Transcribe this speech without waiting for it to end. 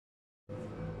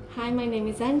Hi, my name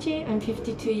is Angie. I'm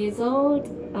 52 years old.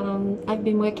 I've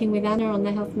been working with Anna on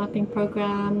the health mapping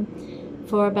program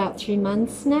for about 3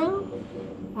 months now.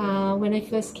 When I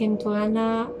first came to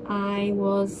Anna, I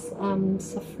was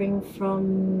suffering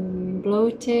from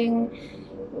bloating,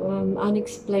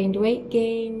 unexplained weight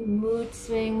gain, mood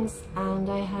swings, and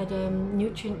I had a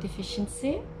nutrient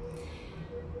deficiency.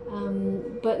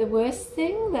 But the worst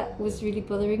thing that was really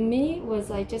bothering me was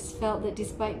I just felt that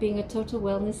despite being a total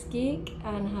wellness geek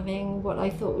and having what I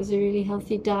thought was a really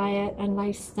healthy diet and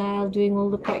lifestyle, doing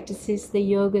all the practices, the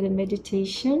yoga, the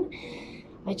meditation,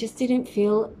 I just didn't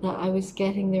feel that I was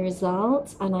getting the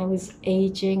results, and I was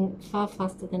aging far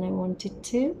faster than I wanted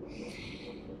to.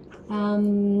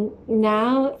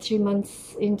 Now, 3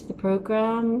 months into the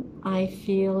program, I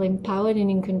feel empowered and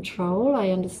in control. I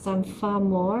understand far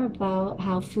more about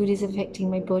how food is affecting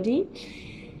my body,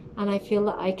 and I feel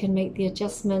that I can make the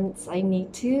adjustments I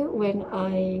need to when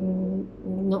I'm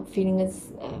not feeling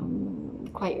as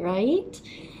quite right,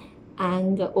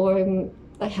 and or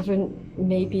I haven't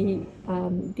maybe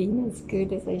been as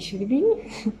good as I should have been.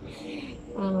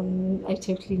 I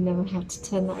totally know how to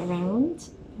turn that around.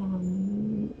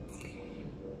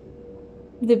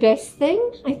 The best thing,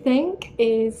 I think,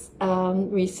 is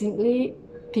recently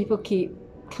people keep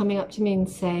coming up to me and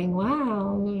saying,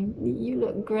 wow, you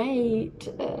look great,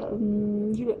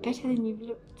 you look better than you've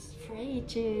looked for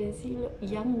ages, you look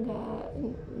younger.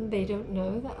 They don't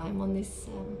know that I'm on this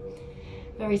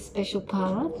very special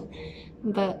path,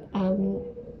 but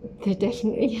there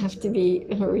definitely have to be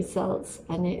results,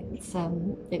 and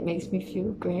it makes me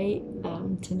feel great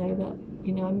to know that,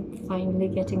 you know, I'm finally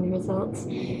getting the results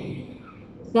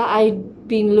that I've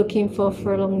been looking for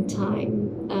a long time.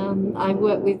 I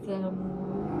worked with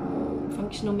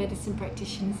functional medicine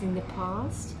practitioners in the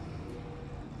past,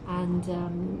 and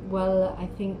well, I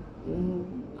think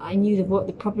I knew what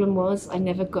the problem was. I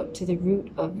never got to the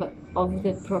root of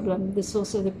the problem, the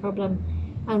source of the problem.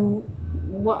 And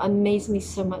what amazed me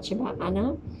so much about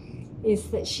Anna is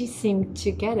that she seemed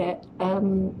to get it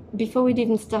before we'd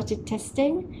even started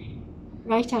testing.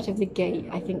 Right out of the gate,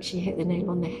 I think she hit the nail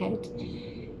on the head.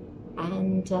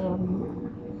 And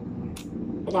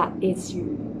that is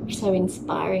so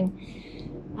inspiring.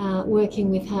 Working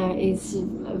with her is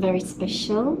very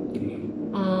special.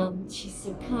 She's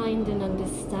so kind and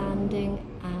understanding,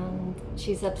 and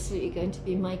she's absolutely going to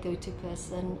be my go-to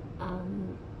person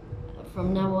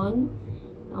from now on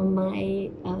my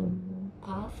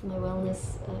path, my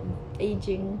wellness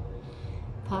aging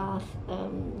path.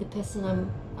 The person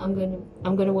I'm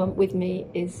going to want with me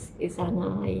is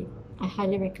Anna. I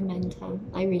highly recommend her.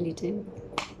 I really do.